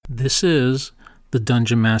This is the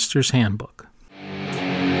Dungeon Master's Handbook.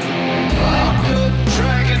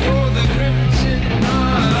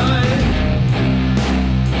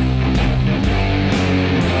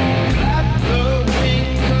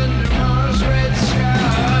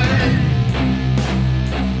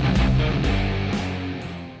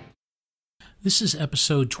 This is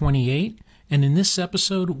episode 28, and in this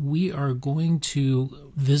episode we are going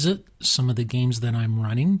to visit some of the games that I'm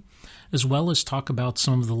running, as well as talk about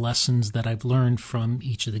some of the lessons that I've learned from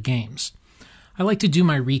each of the games. I like to do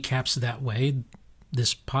my recaps that way.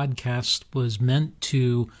 This podcast was meant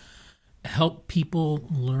to help people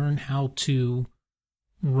learn how to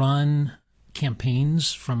run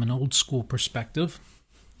campaigns from an old school perspective.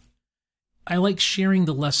 I like sharing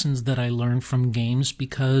the lessons that I learned from games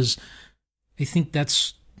because I think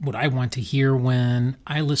that's what I want to hear when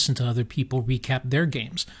I listen to other people recap their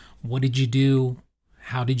games. What did you do?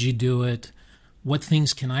 How did you do it? What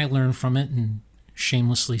things can I learn from it and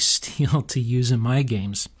shamelessly steal to use in my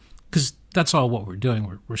games? Because that's all what we're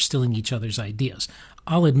doing. We're stealing each other's ideas.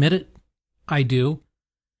 I'll admit it, I do.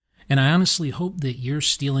 And I honestly hope that you're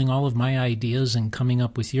stealing all of my ideas and coming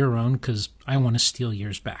up with your own, because I want to steal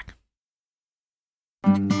yours back.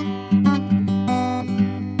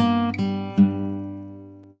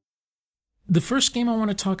 The first game I want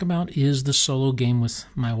to talk about is the solo game with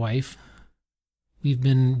my wife. We've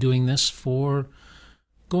been doing this for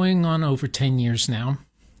going on over 10 years now.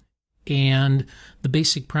 And the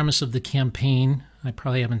basic premise of the campaign, I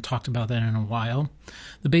probably haven't talked about that in a while.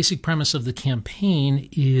 The basic premise of the campaign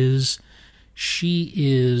is she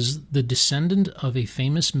is the descendant of a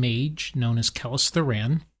famous mage known as Kellis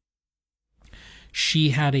Thuran. She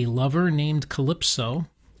had a lover named Calypso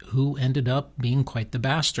who ended up being quite the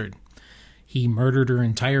bastard. He murdered her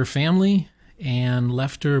entire family and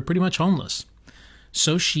left her pretty much homeless.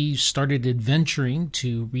 So she started adventuring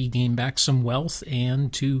to regain back some wealth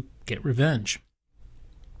and to get revenge.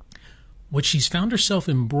 What she's found herself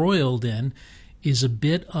embroiled in is a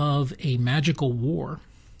bit of a magical war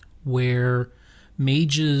where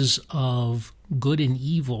mages of good and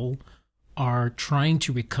evil are trying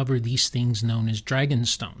to recover these things known as dragon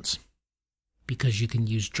stones, because you can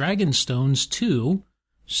use dragon stones to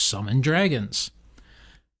summon dragons.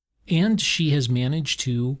 And she has managed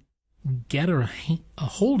to get a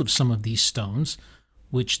hold of some of these stones,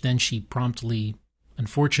 which then she promptly,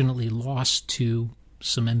 unfortunately, lost to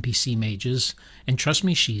some NPC mages. And trust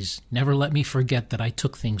me, she's never let me forget that I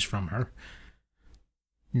took things from her.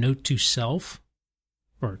 Note to self,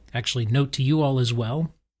 or actually note to you all as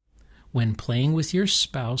well, when playing with your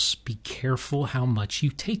spouse, be careful how much you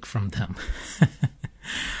take from them.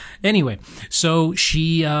 Anyway, so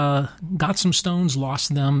she got some stones,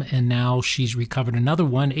 lost them, and now she's recovered another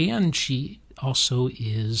one, and she also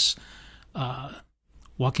is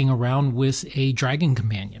walking around with a dragon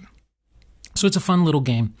companion. So it's a fun little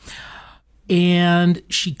game. And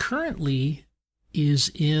she currently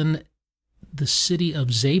is in the city of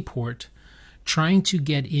Zayport trying to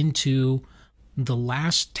get into the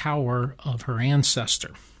last tower of her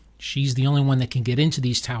ancestor. She's the only one that can get into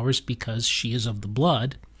these towers because she is of the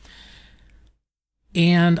blood.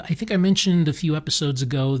 And I think I mentioned a few episodes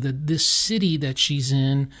ago that this city that she's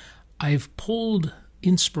in, I've pulled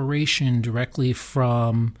inspiration directly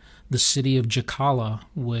from the city of Jakala,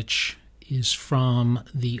 which is from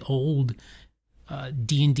the old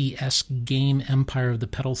D&D-esque game Empire of the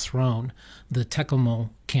Petal Throne, the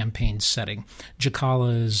Tekamul campaign setting.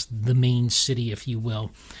 Jakala is the main city, if you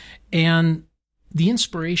will. And the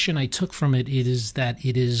inspiration I took from it is that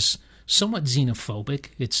it is somewhat xenophobic.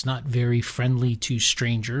 It's not very friendly to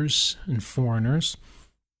strangers and foreigners.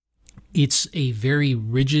 It's a very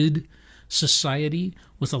rigid society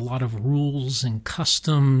with a lot of rules and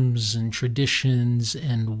customs and traditions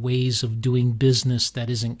and ways of doing business that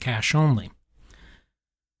isn't cash only.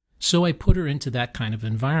 So I put her into that kind of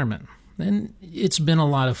environment, and it's been a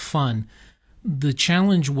lot of fun. The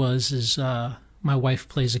challenge is my wife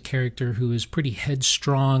plays a character who is pretty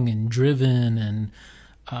headstrong and driven and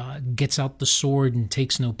gets out the sword and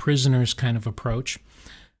takes no prisoners kind of approach.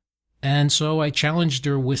 And so I challenged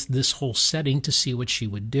her with this whole setting to see what she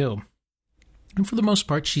would do. And for the most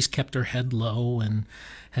part, she's kept her head low and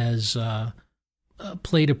has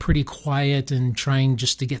played a pretty quiet and trying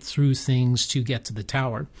just to get through things to get to the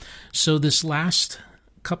tower. So this last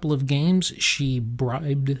couple of games, she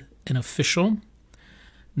bribed an official.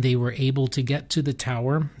 They were able to get to the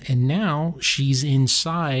tower, and now she's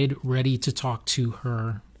inside ready to talk to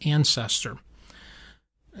her ancestor.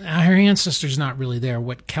 Her ancestor's not really there.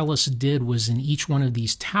 What Kellis did was in each one of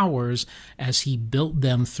these towers, as he built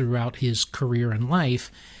them throughout his career and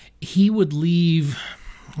life, he would leave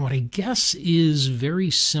what I guess is very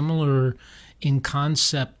similar in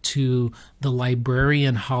concept to the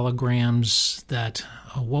librarian holograms that,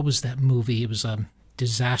 what was that movie? It was a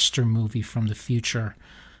disaster movie from the future,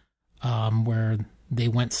 where they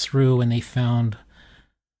went through and they found,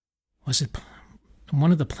 was it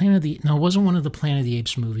one of the Planet of the, no, it wasn't one of the Planet of the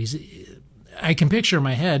Apes movies. I can picture in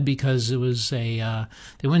my head because it was they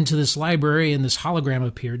went into this library and this hologram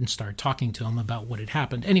appeared and started talking to him about what had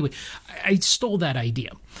happened. Anyway, I stole that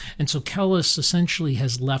idea. And so Kellis essentially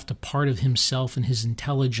has left a part of himself and his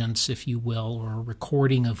intelligence, if you will, or a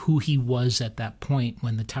recording of who he was at that point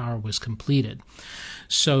when the tower was completed.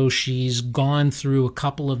 So she's gone through a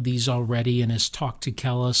couple of these already and has talked to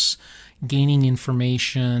Kellis, gaining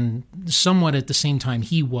information somewhat at the same time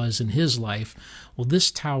he was in his life. Well,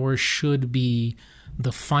 this tower should be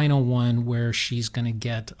the final one where she's going to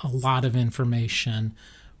get a lot of information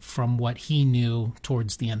from what he knew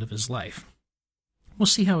towards the end of his life. We'll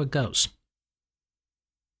see how it goes.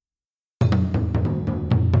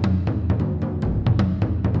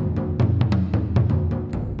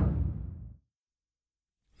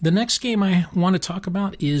 The next game I want to talk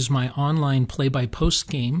about is my online play-by-post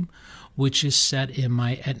game, which is set in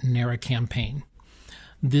my Etnera campaign.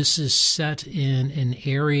 This is set in an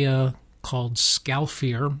area called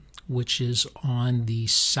Scalfir, which is on the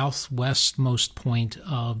southwestmost point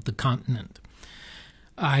of the continent.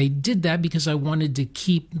 I did that because I wanted to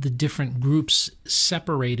keep the different groups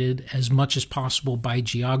separated as much as possible by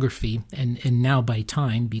geography and now by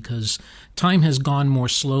time, because time has gone more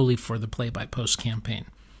slowly for the play-by-post campaign.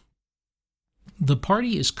 The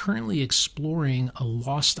party is currently exploring a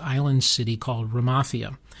lost island city called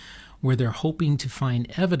Ramathia, where they're hoping to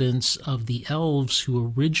find evidence of the elves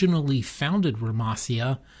who originally founded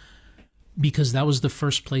Ramathia, because that was the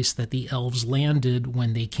first place that the elves landed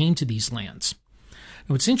when they came to these lands.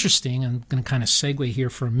 Now, what's interesting, I'm going to kind of segue here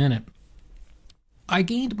for a minute, I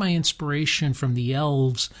gained my inspiration from the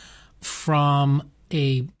elves from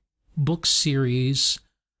a book series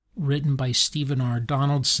written by Stephen R.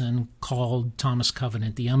 Donaldson called Thomas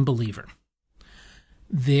Covenant, the Unbeliever.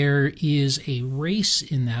 There is a race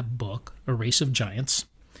in that book, a race of giants,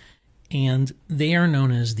 and they are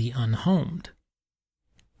known as the Unhomed.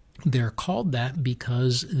 They're called that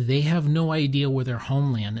because they have no idea where their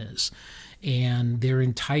homeland is, and their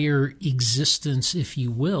entire existence, if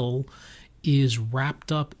you will, is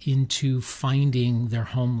wrapped up into finding their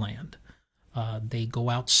homeland. They go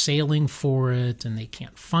out sailing for it, and they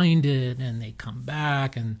can't find it, and they come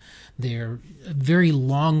back, and they're a very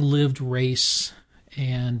long-lived race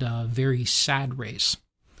and a very sad race.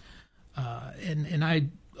 And I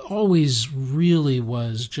always really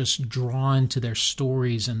was just drawn to their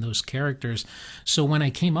stories and those characters. So when I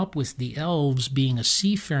came up with the elves being a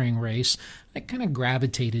seafaring race, I kind of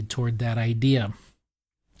gravitated toward that idea.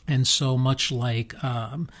 And so much like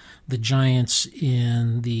the giants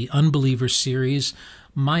in the Unbeliever series,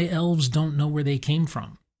 my elves don't know where they came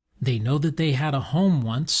from. They know that they had a home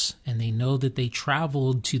once, and they know that they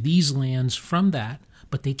traveled to these lands from that,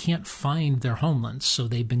 but they can't find their homelands, so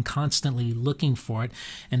they've been constantly looking for it.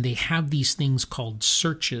 And they have these things called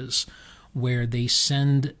searches, where they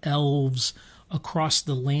send elves across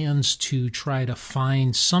the lands to try to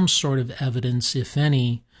find some sort of evidence, if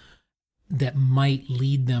any, that might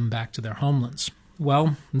lead them back to their homelands.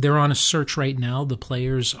 Well, they're on a search right now. The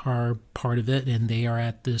players are part of it, and they are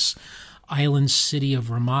at this island city of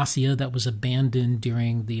Ramathia that was abandoned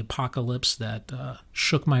during the apocalypse that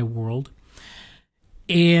shook my world.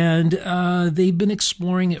 And they've been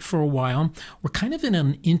exploring it for a while. We're kind of in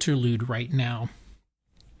an interlude right now.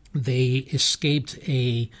 They escaped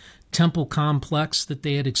a temple complex that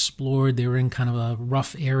they had explored. They were in kind of a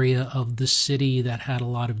rough area of the city that had a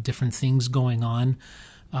lot of different things going on.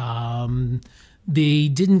 They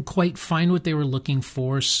didn't quite find what they were looking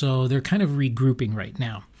for, so they're kind of regrouping right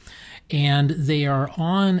now. And they are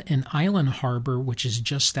on an island harbor, which is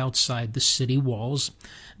just outside the city walls.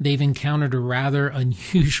 They've encountered a rather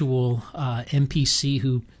unusual NPC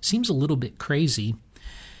who seems a little bit crazy.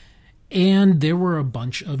 And there were a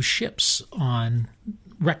bunch of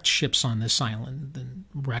wrecked ships on this island, and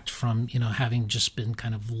wrecked from, having just been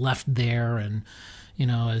kind of left there. And,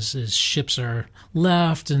 as ships are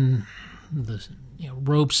left and the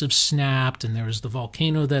ropes have snapped and there was the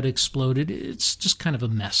volcano that exploded, it's just kind of a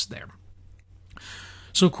mess there.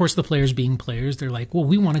 So, of course, the players being players, they're like, well,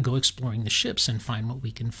 we want to go exploring the ships and find what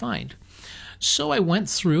we can find. So I went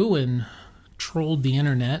through and trolled the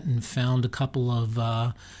internet and found a couple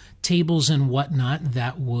of tables and whatnot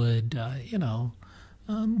that would,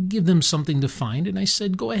 give them something to find. And I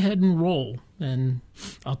said, go ahead and roll, and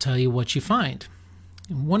I'll tell you what you find.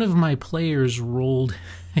 one of my players rolled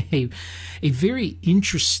a, a very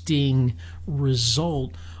interesting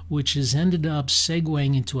result, which has ended up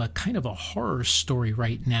segueing into a kind of a horror story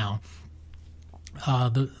right now.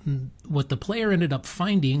 What the player ended up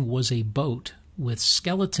finding was a boat with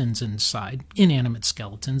skeletons inside, inanimate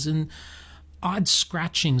skeletons, and odd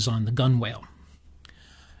scratchings on the gunwale.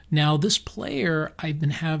 Now, this player I've been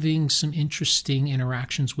having some interesting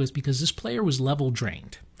interactions with because this player was level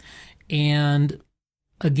drained. And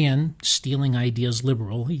again, stealing ideas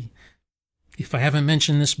liberally. If I haven't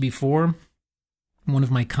mentioned this before, one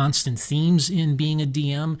of my constant themes in being a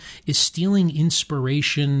DM is stealing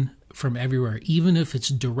inspiration from everywhere. Even if it's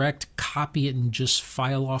direct, copy it and just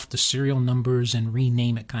file off the serial numbers and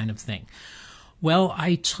rename it kind of thing. Well,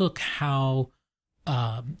 I took how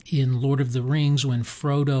in Lord of the Rings, when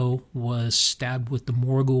Frodo was stabbed with the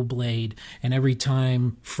Morgul blade, and every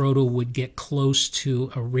time Frodo would get close to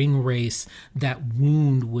a ring wraith, that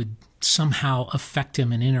wound would somehow affect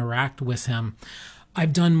him and interact with him.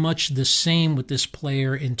 I've done much the same with this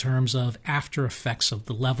player in terms of after effects of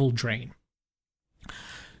the level drain.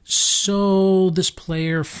 So this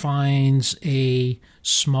player finds a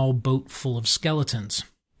small boat full of skeletons.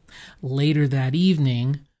 Later that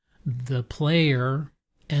evening, the player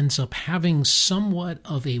ends up having somewhat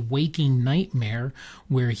of a waking nightmare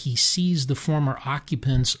where he sees the former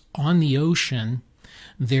occupants on the ocean.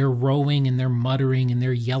 They're rowing and they're muttering and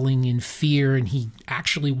they're yelling in fear, and he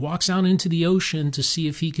actually walks out into the ocean to see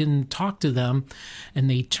if he can talk to them, and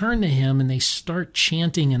they turn to him and they start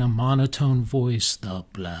chanting in a monotone voice, "The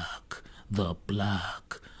black, the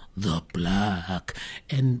black, the black,"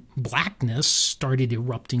 and blackness started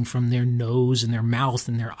erupting from their nose and their mouth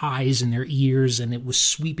and their eyes and their ears, and it was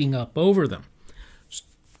sweeping up over them.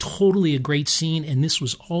 Totally a great scene, and this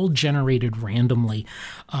was all generated randomly.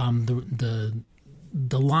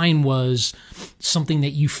 The line was something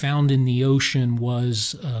that you found in the ocean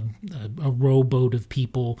was a rowboat of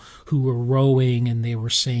people who were rowing, and they were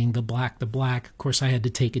saying the black, the black. Of course, I had to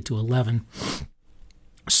take it to 11.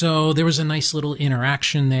 So there was a nice little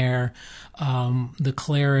interaction there. The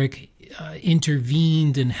cleric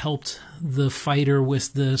intervened and helped the fighter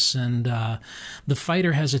with this, and the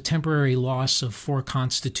fighter has a temporary loss of 4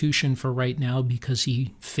 constitution for right now because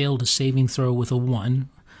he failed a saving throw with a 1.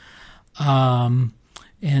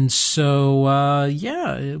 And so,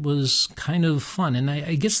 it was kind of fun. And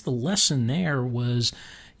I guess the lesson there was,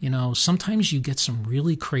 sometimes you get some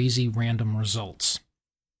really crazy random results.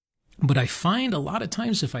 But I find a lot of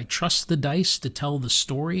times if I trust the dice to tell the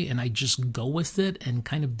story and I just go with it and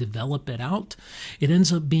kind of develop it out, it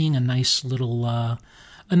ends up being a nice little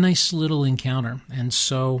encounter. And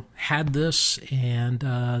so had this, and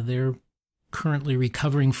they're currently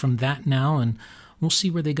recovering from that now, and we'll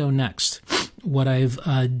see where they go next. What I've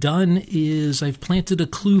done is I've planted a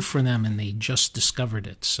clue for them, and they just discovered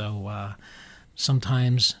it. So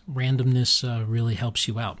sometimes randomness really helps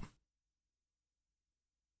you out.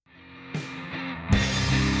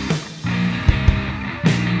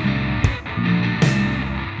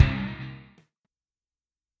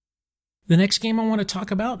 The next game I want to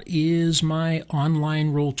talk about is my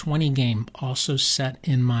online Roll20 game, also set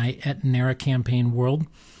in my Etenera campaign world.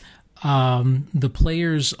 The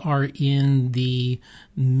players are in the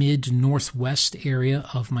mid-northwest area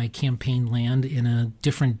of my campaign land in a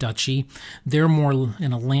different duchy. They're more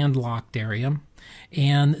in a landlocked area,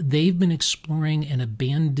 and they've been exploring an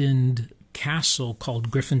abandoned castle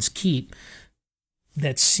called Griffin's Keep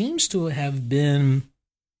that seems to have been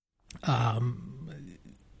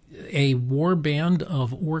a war band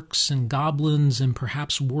of orcs and goblins, and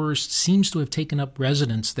perhaps worse, seems to have taken up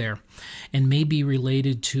residence there and may be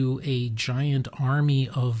related to a giant army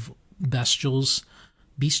of bestials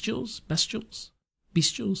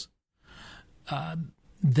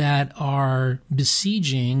that are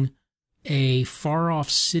besieging a far-off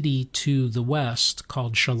city to the west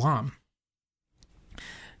called Shalom.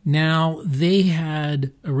 Now, they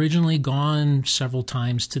had originally gone several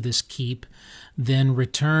times to this keep, then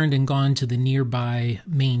returned and gone to the nearby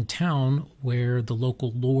main town where the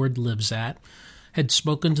local lord lives at, had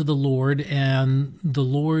spoken to the lord, and the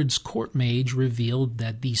lord's court mage revealed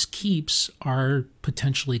that these keeps are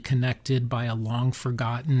potentially connected by a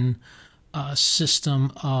long-forgotten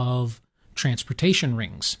system of transportation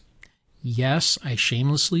rings. Yes, I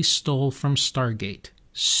shamelessly stole from Stargate.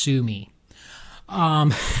 Sue me.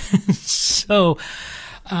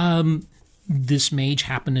 This mage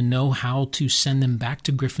happened to know how to send them back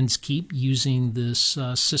to Griffin's Keep using this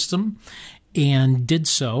system, and did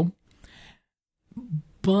so.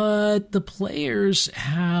 But the players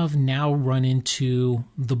have now run into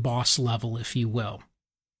the boss level, if you will.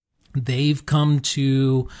 They've come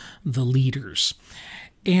to the leaders.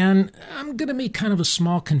 And I'm going to make kind of a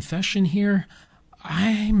small confession here.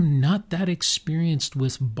 I'm not that experienced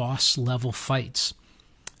with boss level fights.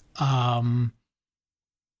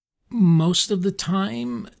 Most of the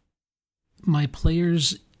time, my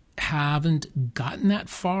players haven't gotten that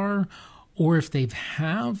far, or if they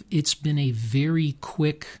have, it's been a very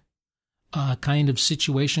quick kind of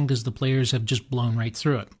situation because the players have just blown right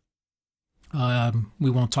through it.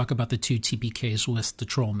 We won't talk about the 2 TPKs with the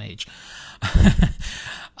Troll Mage.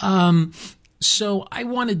 So I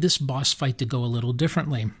wanted this boss fight to go a little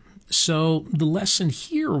differently. So the lesson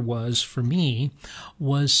here was, for me,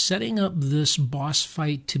 was setting up this boss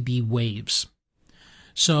fight to be waves.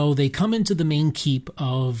 So they come into the main keep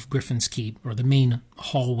of Griffin's Keep, or the main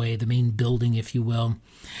hallway, the main building, if you will.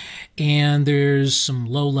 And there's some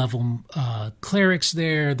low-level clerics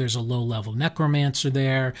there. There's a low-level necromancer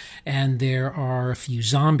there. And there are a few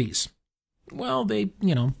zombies. Well, they,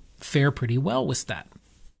 fare pretty well with that.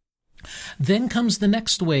 Then comes the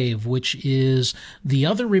next wave, which is the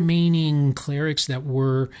other remaining clerics that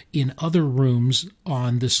were in other rooms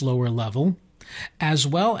on this lower level, as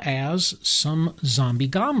well as some zombie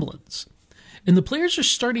goblins. And the players are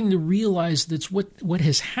starting to realize that what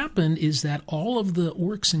has happened is that all of the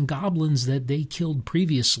orcs and goblins that they killed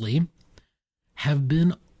previously have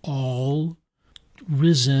been all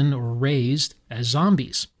risen or raised as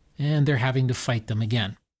zombies, and they're having to fight them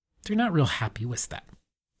again. They're not real happy with that.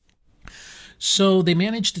 So they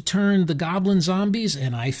managed to turn the goblin zombies,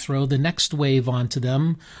 and I throw the next wave onto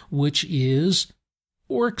them, which is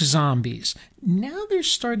orc zombies. Now they're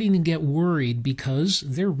starting to get worried because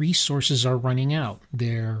their resources are running out.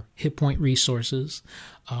 Their hit point resources,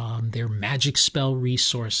 their magic spell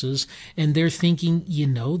resources, and they're thinking,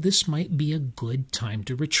 this might be a good time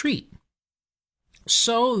to retreat.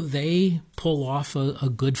 So they pull off a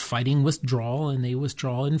good fighting withdrawal, and they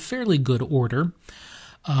withdraw in fairly good order.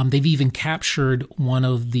 They've even captured one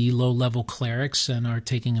of the low-level clerics and are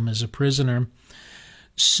taking him as a prisoner.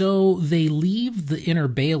 So they leave the inner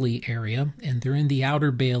bailey area, and they're in the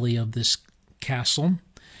outer bailey of this castle,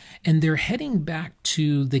 and they're heading back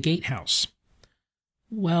to the gatehouse.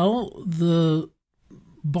 Well, the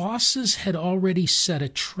bosses had already set a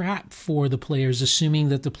trap for the players, assuming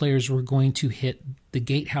that the players were going to hit the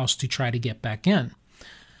gatehouse to try to get back in.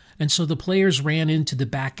 And so the players ran into the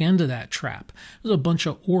back end of that trap. There's a bunch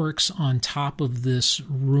of orcs on top of this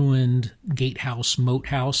ruined gatehouse, moat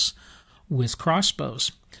house, with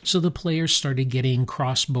crossbows. So the players started getting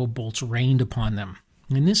crossbow bolts rained upon them.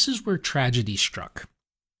 And this is where tragedy struck.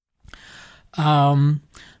 The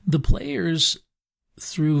players,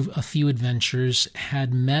 through a few adventures,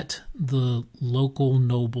 had met the local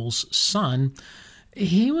noble's son.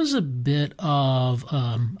 He was a bit of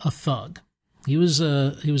a thug. He was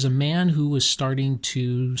a man who was starting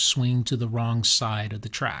to swing to the wrong side of the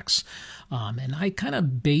tracks. And I kind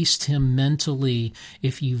of based him mentally,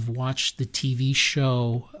 if you've watched the TV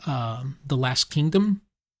show The Last Kingdom.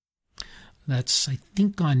 That's, I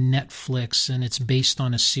think, on Netflix, and it's based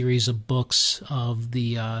on a series of books of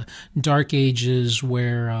the Dark Ages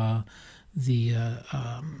where the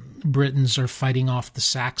Britons are fighting off the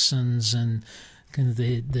Saxons, and kind of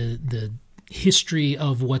the history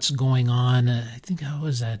of what's going on. I think, how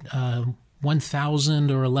was that? 1000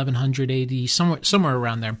 or 1100 AD, somewhere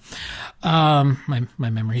around there. My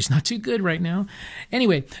memory's not too good right now.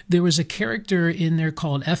 Anyway, there was a character in there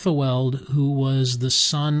called Ethelwald, who was the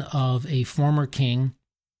son of a former king,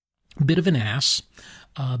 a bit of an ass,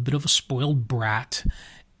 a bit of a spoiled brat.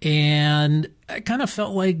 And I kind of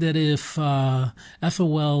felt like that if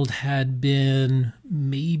Ethelwald had been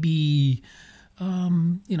maybe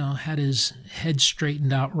had his head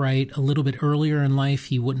straightened out right a little bit earlier in life,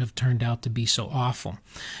 he wouldn't have turned out to be so awful.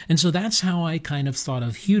 And so that's how I kind of thought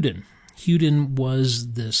of Hewden. Hewden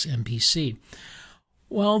was this NPC.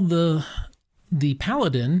 Well, the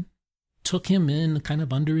paladin took him in kind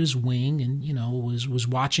of under his wing and, was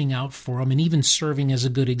watching out for him and even serving as a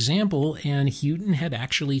good example, and Hewden had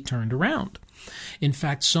actually turned around. In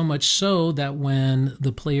fact, so much so that when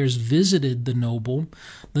the players visited the noble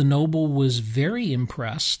was very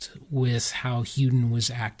impressed with how Hewden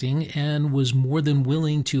was acting and was more than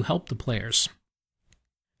willing to help the players.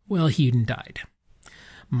 Well, Hewden died.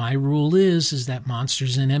 My rule is that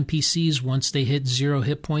monsters and NPCs, once they hit 0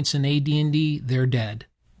 hit points in AD&D, they're dead.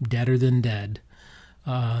 Deader than dead.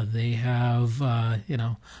 They have,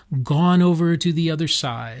 gone over to the other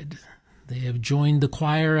side. They have joined the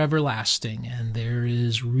choir everlasting, and there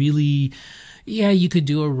is really, you could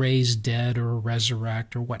do a raise dead or a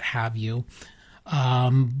resurrect or what have you,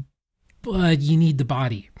 but you need the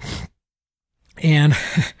body. And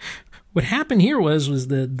what happened here was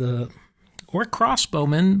that the orc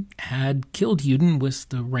crossbowman had killed Huden with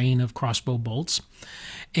the rain of crossbow bolts.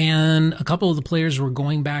 And a couple of the players were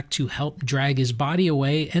going back to help drag his body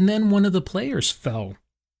away, and then one of the players fell.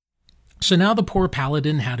 So now the poor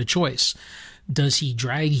paladin had a choice. Does he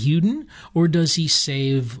drag Huden, or does he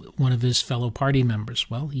save one of his fellow party members?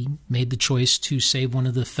 Well, he made the choice to save one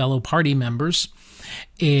of the fellow party members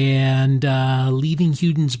and leaving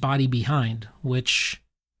Huden's body behind, which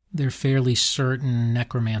they're fairly certain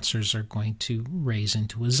necromancers are going to raise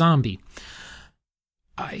into a zombie.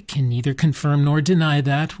 I can neither confirm nor deny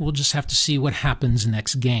that. We'll just have to see what happens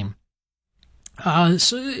next game.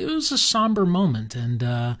 So it was a somber moment, and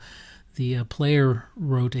the player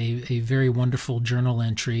wrote a very wonderful journal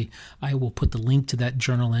entry. I will put the link to that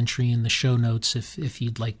journal entry in the show notes if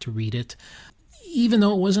you'd like to read it. Even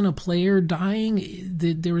though it wasn't a player dying,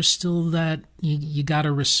 there was still that you got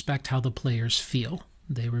to respect how the players feel.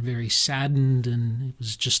 They were very saddened, and it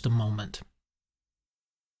was just a moment.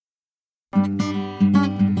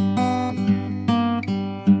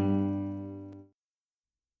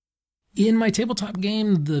 In my tabletop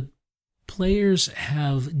game, the players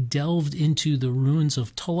have delved into the ruins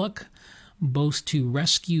of Tulloch, both to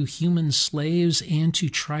rescue human slaves and to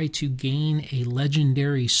try to gain a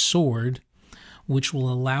legendary sword, which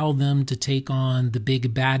will allow them to take on the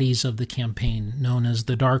big baddies of the campaign, known as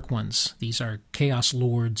the Dark Ones. These are Chaos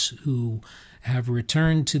Lords who have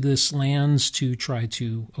returned to this lands to try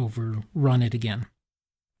to overrun it again.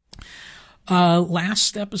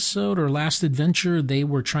 Last episode or last adventure, they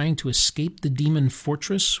were trying to escape the demon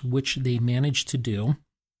fortress, which they managed to do.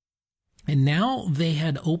 And now they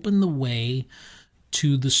had opened the way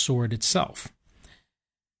to the sword itself.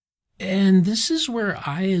 And this is where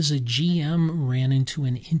I, as a GM, ran into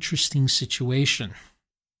an interesting situation.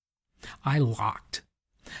 I locked.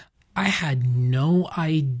 I had no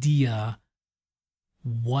idea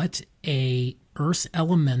what a earth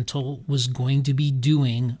elemental was going to be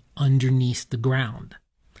doing underneath the ground.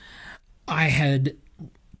 I had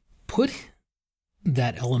put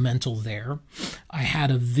that elemental there. I had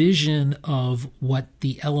a vision of what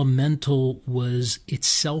the elemental was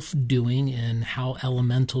itself doing and how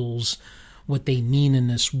elementals, what they mean in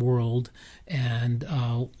this world, and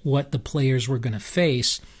what the players were going to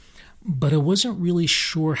face. But I wasn't really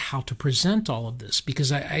sure how to present all of this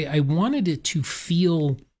because I wanted it to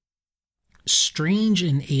feel strange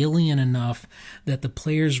and alien enough that the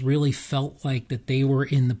players really felt like that they were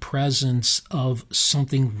in the presence of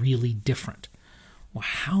something really different. Well,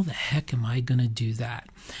 how the heck am I going to do that?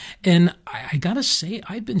 And I got to say,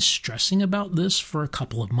 I've been stressing about this for a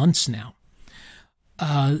couple of months now.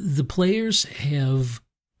 The players have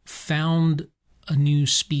found a new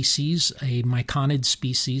species, a myconid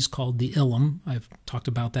species called the Ilum. I've talked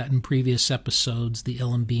about that in previous episodes, the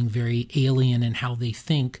Ilum being very alien in how they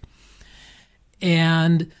think.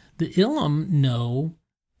 And the Ilum know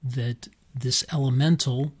that this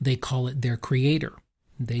elemental, they call it their creator.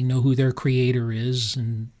 They know who their creator is,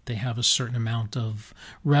 and they have a certain amount of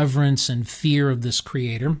reverence and fear of this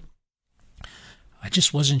creator. I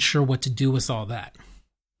just wasn't sure what to do with all that.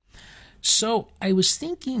 So I was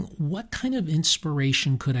thinking, what kind of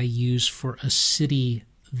inspiration could I use for a city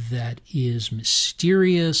that is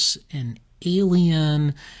mysterious and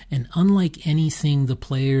alien and unlike anything the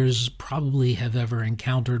players probably have ever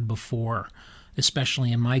encountered before,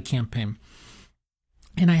 especially in my campaign.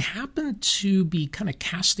 And I happened to be kind of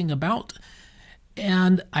casting about,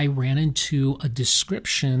 and I ran into a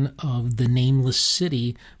description of The Nameless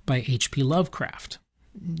City by H.P. Lovecraft.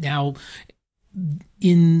 Now,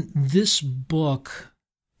 in this book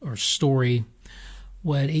or story,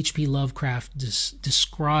 what H.P. Lovecraft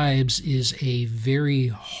describes is a very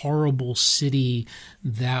horrible city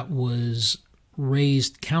that was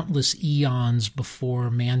raised countless eons before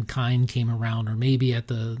mankind came around, or maybe at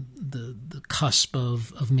the cusp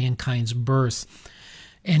of mankind's birth.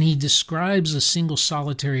 And he describes a single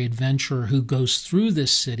solitary adventurer who goes through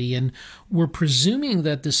this city, and we're presuming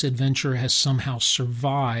that this adventurer has somehow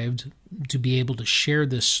survived to be able to share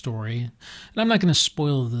this story. And I'm not going to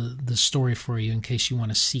spoil the story for you in case you want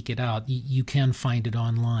to seek it out. You can find it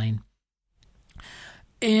online.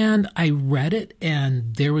 And I read it,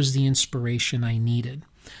 and there was the inspiration I needed.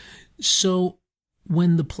 So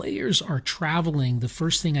when the players are traveling, the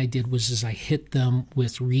first thing I did was I hit them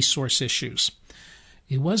with resource issues.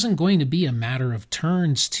 It wasn't going to be a matter of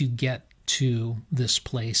turns to get to this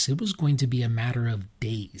place. It was going to be a matter of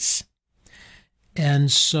days.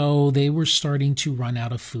 And so they were starting to run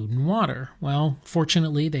out of food and water. Well,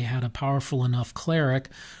 fortunately, they had a powerful enough cleric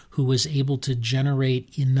who was able to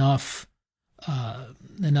generate enough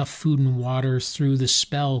enough food and water through the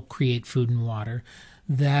spell create food and water,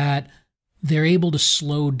 that they're able to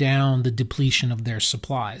slow down the depletion of their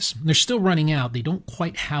supplies. They're still running out. They don't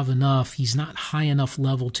quite have enough. He's not high enough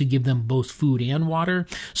level to give them both food and water,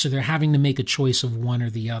 so they're having to make a choice of one or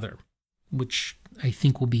the other, which I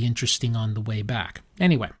think will be interesting on the way back.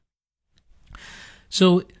 Anyway,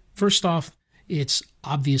 so first off, it's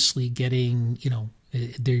obviously getting,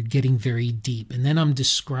 they're getting very deep. And then I'm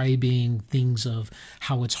describing things of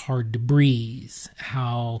how it's hard to breathe,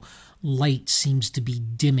 how light seems to be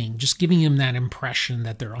dimming, just giving them that impression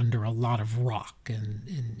that they're under a lot of rock, and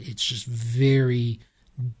it's just very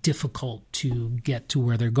difficult to get to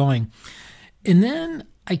where they're going. And then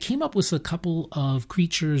I came up with a couple of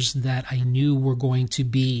creatures that I knew were going to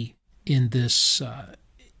be in this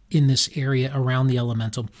area around the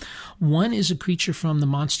elemental. One is a creature from the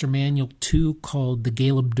Monster Manual 2 called the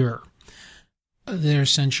Galeb Dur. They're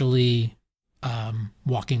essentially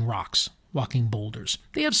walking rocks, walking boulders.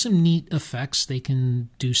 They have some neat effects. They can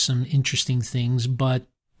do some interesting things, but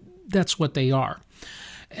that's what they are.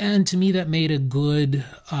 And to me, that made a good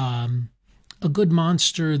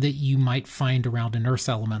monster that you might find around an earth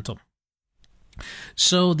elemental.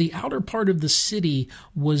 So the outer part of the city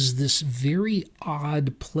was this very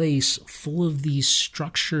odd place full of these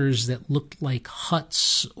structures that looked like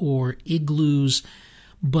huts or igloos,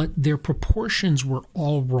 but their proportions were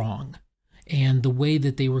all wrong. And the way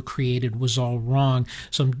that they were created was all wrong.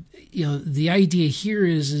 So, the idea here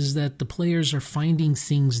is that the players are finding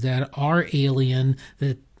things that are alien,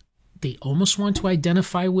 that they almost want to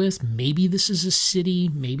identify with. Maybe this is a city,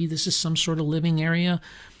 maybe this is some sort of living area,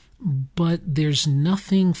 but there's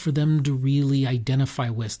nothing for them to really identify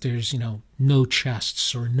with. There's, no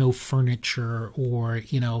chests or no furniture or,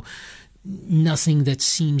 nothing that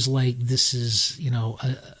seems like this is,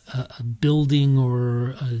 a building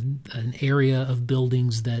or an area of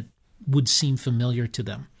buildings that would seem familiar to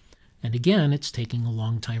them. And again, it's taking a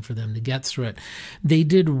long time for them to get through it. They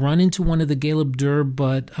did run into one of the Galeb Dur,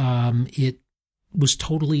 but it was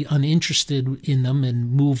totally uninterested in them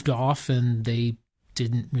and moved off, and they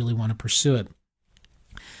didn't really want to pursue it.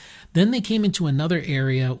 Then they came into another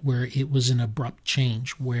area where it was an abrupt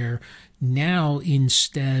change, where now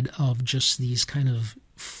instead of just these kind of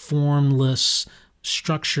formless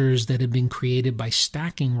structures that had been created by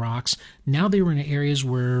stacking rocks, now they were in areas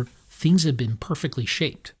where things had been perfectly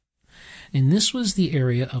shaped. And this was the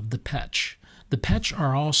area of the Petch. The Petch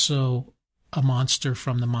are also a monster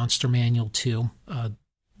from the Monster Manual 2,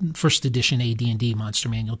 first edition AD&D Monster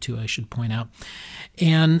Manual 2, I should point out.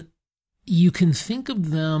 And you can think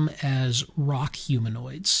of them as rock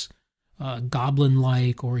humanoids,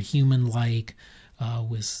 goblin-like or human-like,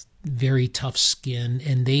 with very tough skin,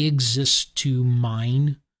 and they exist to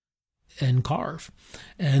mine and carve.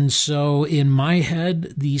 And so in my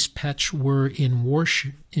head, these Petch were in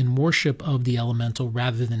worship of the elemental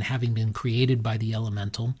rather than having been created by the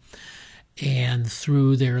elemental. And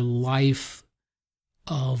through their life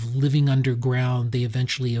of living underground, they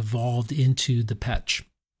eventually evolved into the Petch.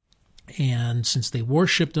 And since they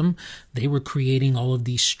worshipped them, they were creating all of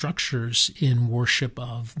these structures in worship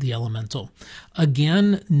of the elemental.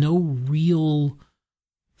 Again, no real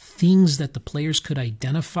things that the players could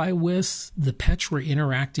identify with. The Petch were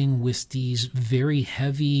interacting with these very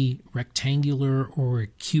heavy rectangular or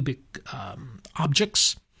cubic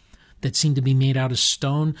objects that seemed to be made out of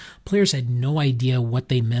stone. Players had no idea what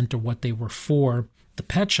they meant or what they were for. The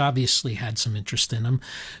Petch obviously had some interest in them.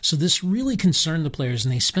 So this really concerned the players,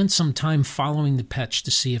 and they spent some time following the Petch to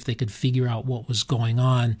see if they could figure out what was going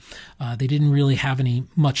on. They didn't really have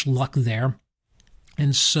much luck there.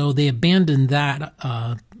 And so they abandoned that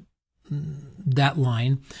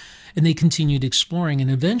line, and they continued exploring. And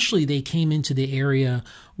eventually they came into the area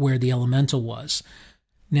where the elemental was.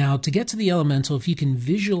 Now, to get to the elemental, if you can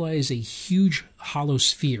visualize a huge hollow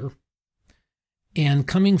sphere, and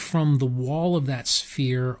coming from the wall of that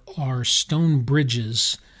sphere are stone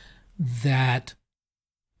bridges that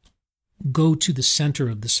go to the center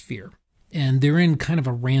of the sphere. And they're in kind of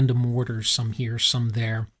a random order, some here, some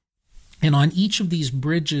there. And on each of these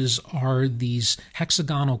bridges are these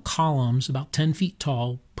hexagonal columns, about 10 feet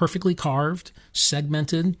tall, perfectly carved,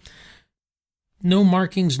 segmented. No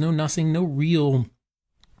markings, no nothing, no real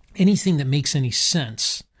anything that makes any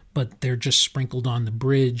sense. But they're just sprinkled on the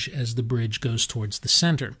bridge as the bridge goes towards the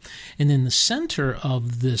center. And in the center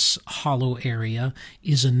of this hollow area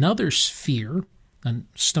is another sphere, a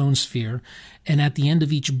stone sphere, and at the end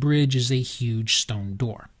of each bridge is a huge stone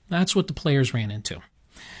door. That's what the players ran into.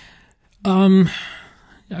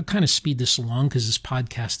 I'll kind of speed this along because this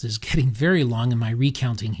podcast is getting very long in my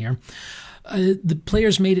recounting here. The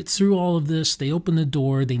players made it through all of this. They opened the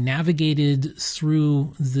door. They navigated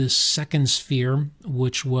through this second sphere,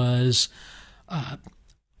 which was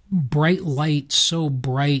bright light, so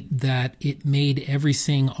bright that it made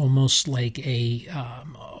everything almost like the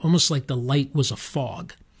light was a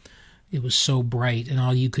fog. It was so bright, and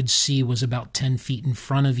all you could see was about 10 feet in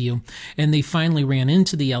front of you. And they finally ran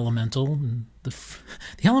into the elemental. The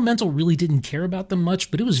elemental really didn't care about them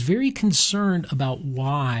much, but it was very concerned about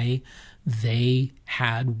why they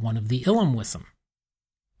had one of the Ilum with them.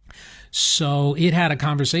 So it had a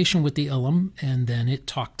conversation with the Ilum, and then it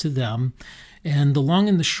talked to them. And the long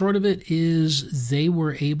and the short of it is they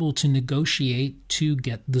were able to negotiate to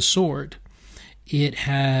get the sword. It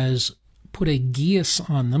has put a geas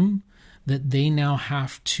on them that they now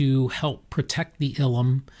have to help protect the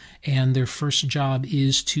Ilum, and their first job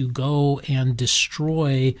is to go and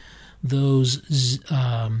destroy those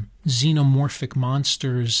xenomorphic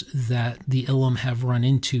monsters that the Ilum have run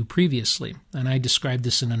into previously. And I described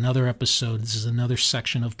this in another episode. This is another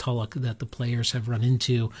section of Tulloch that the players have run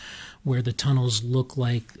into, where the tunnels look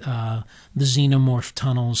like the xenomorph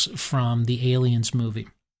tunnels from the Aliens movie.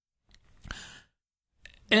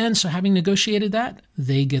 And so having negotiated that,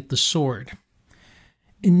 they get the sword.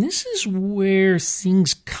 And this is where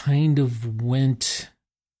things kind of went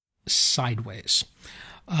sideways.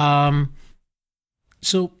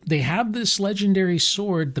 So they have this legendary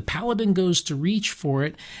sword. The paladin goes to reach for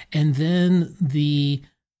it, and then the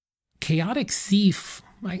chaotic thief,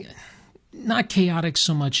 not chaotic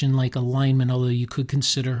so much in like alignment, although you could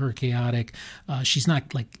consider her chaotic. She's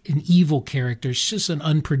not like an evil character. She's just an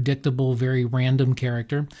unpredictable, very random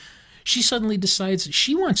character. She suddenly decides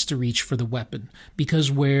she wants to reach for the weapon, because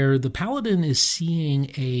where the paladin is seeing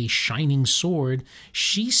a shining sword,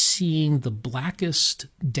 she's seeing the blackest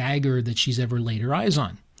dagger that she's ever laid her eyes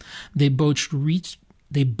on. They both reached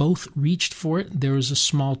for it. There was a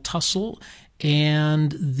small tussle,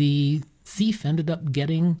 and the thief ended up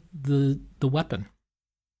getting the weapon.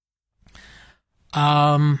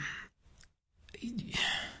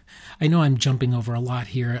 I know I'm jumping over a lot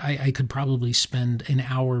here. I could probably spend an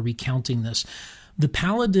hour recounting this. The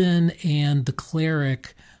paladin and the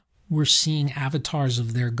cleric were seeing avatars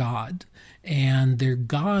of their god, and their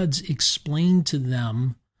gods explained to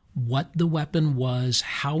them what the weapon was,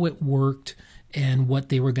 how it worked, and what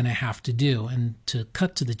they were going to have to do. And to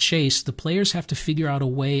cut to the chase, the players have to figure out a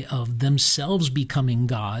way of themselves becoming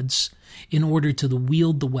gods in order to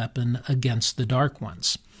wield the weapon against the Dark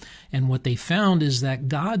Ones. And what they found is that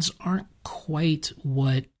gods aren't quite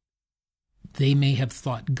what they may have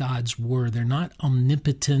thought gods were. They're not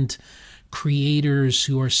omnipotent creators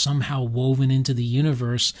who are somehow woven into the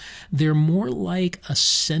universe. They're more like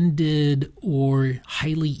ascended or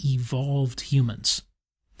highly evolved humans,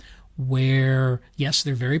 where, yes,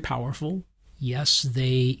 they're very powerful. Yes,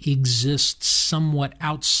 they exist somewhat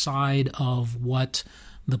outside of what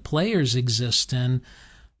the players exist in,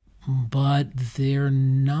 but they're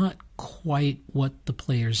not quite what the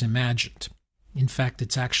players imagined. In fact,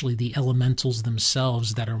 it's actually the elementals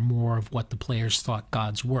themselves that are more of what the players thought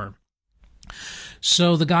gods were.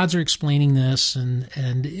 So the gods are explaining this, and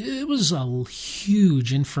it was a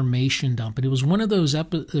huge information dump. And it was one of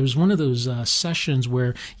those sessions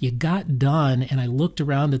where you got done, and I looked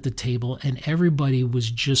around at the table, and everybody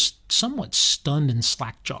was just somewhat stunned and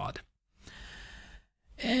slack-jawed.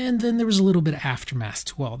 And then there was a little bit of aftermath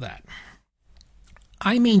to all that.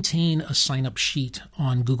 I maintain a sign-up sheet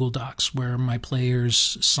on Google Docs where my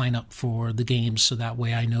players sign up for the games, so that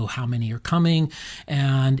way I know how many are coming,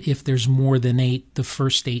 and if there's more than 8, the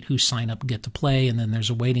first 8 who sign up get to play, and then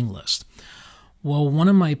there's a waiting list. Well, one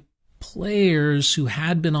of my players who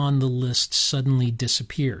had been on the list suddenly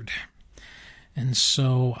disappeared. And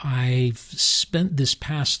so I've spent this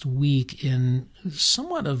past week in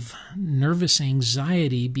somewhat of nervous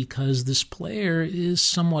anxiety because this player is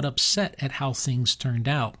somewhat upset at how things turned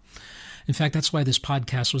out. In fact, that's why this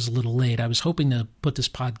podcast was a little late. I was hoping to put this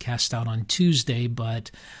podcast out on Tuesday,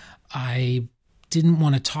 but I didn't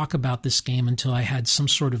want to talk about this game until I had some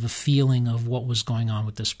sort of a feeling of what was going on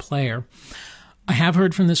with this player. I have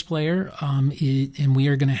heard from this player, and we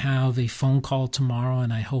are going to have a phone call tomorrow,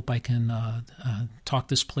 and I hope I can talk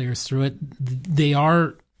this player through it. They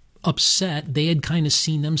are upset. They had kind of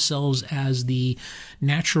seen themselves as the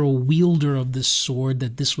natural wielder of this sword,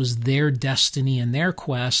 that this was their destiny and their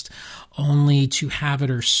quest, only to have it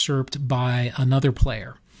usurped by another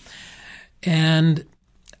player. And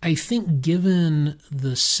I think given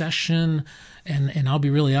the session, and I'll be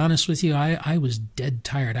really honest with you, I was dead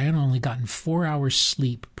tired. I had only gotten 4 hours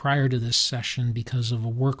sleep prior to this session because of a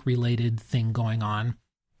work-related thing going on.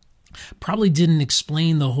 Probably didn't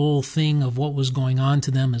explain the whole thing of what was going on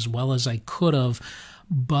to them as well as I could have,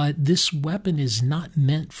 but this weapon is not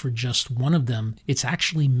meant for just one of them. It's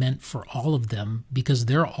actually meant for all of them because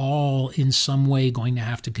they're all in some way going to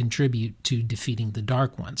have to contribute to defeating the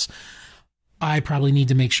Dark Ones. I probably need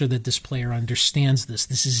to make sure that this player understands this.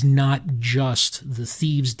 This is not just the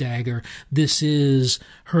Thieves' Dagger. This is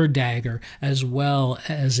her dagger, as well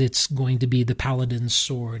as it's going to be the Paladin's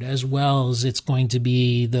sword, as well as it's going to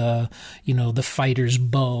be the fighter's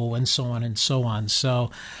bow, and so on and so on.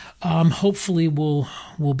 So hopefully we'll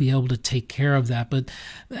be able to take care of that. But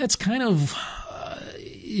that's kind of...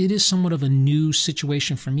 it is somewhat of a new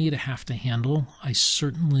situation for me to have to handle. I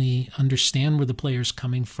certainly understand where the player's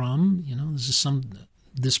coming from.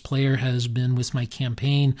 This player has been with my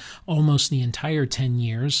campaign almost the entire 10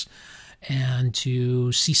 years. And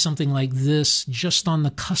to see something like this just on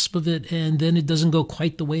the cusp of it, and then it doesn't go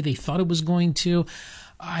quite the way they thought it was going to,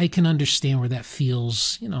 I can understand where that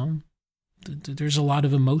feels, there's a lot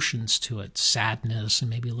of emotions to it, sadness and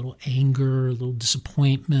maybe a little anger, a little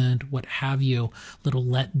disappointment, what have you, a little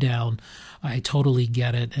letdown. I totally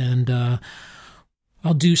get it. And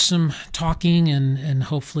I'll do some talking and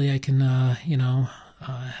hopefully I can,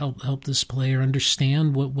 help this player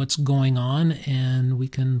understand what's going on and we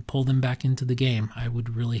can pull them back into the game. I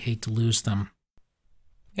would really hate to lose them.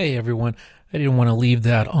 Hey everyone, I didn't want to leave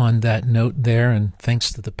that on that note there, and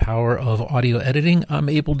thanks to the power of audio editing, I'm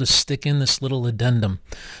able to stick in this little addendum.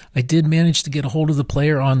 I did manage to get a hold of the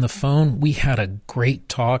player on the phone. We had a great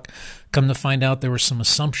talk. Come to find out there were some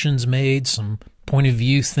assumptions made, some point of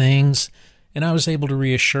view things, and I was able to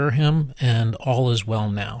reassure him, and all is well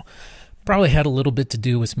now. Probably had a little bit to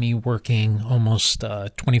do with me working almost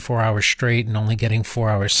 24 hours straight and only getting 4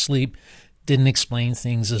 hours sleep. Didn't explain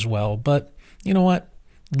things as well, but you know what?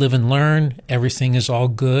 Live and learn. Everything is all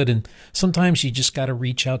good. And sometimes you just got to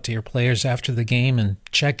reach out to your players after the game and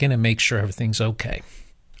check in and make sure everything's okay.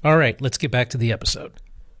 All right, let's get back to the episode.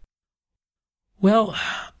 Well,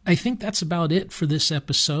 I think that's about it for this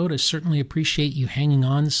episode. I certainly appreciate you hanging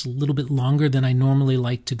on. It's a little bit longer than I normally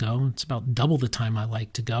like to go. It's about double the time I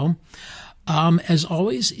like to go. As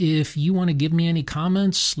always, if you want to give me any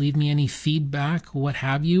comments, leave me any feedback, what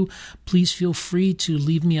have you, please feel free to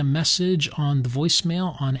leave me a message on the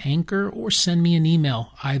voicemail on Anchor or send me an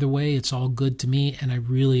email. Either way, it's all good to me, and I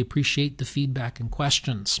really appreciate the feedback and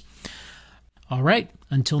questions. All right,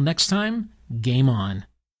 until next time, game on.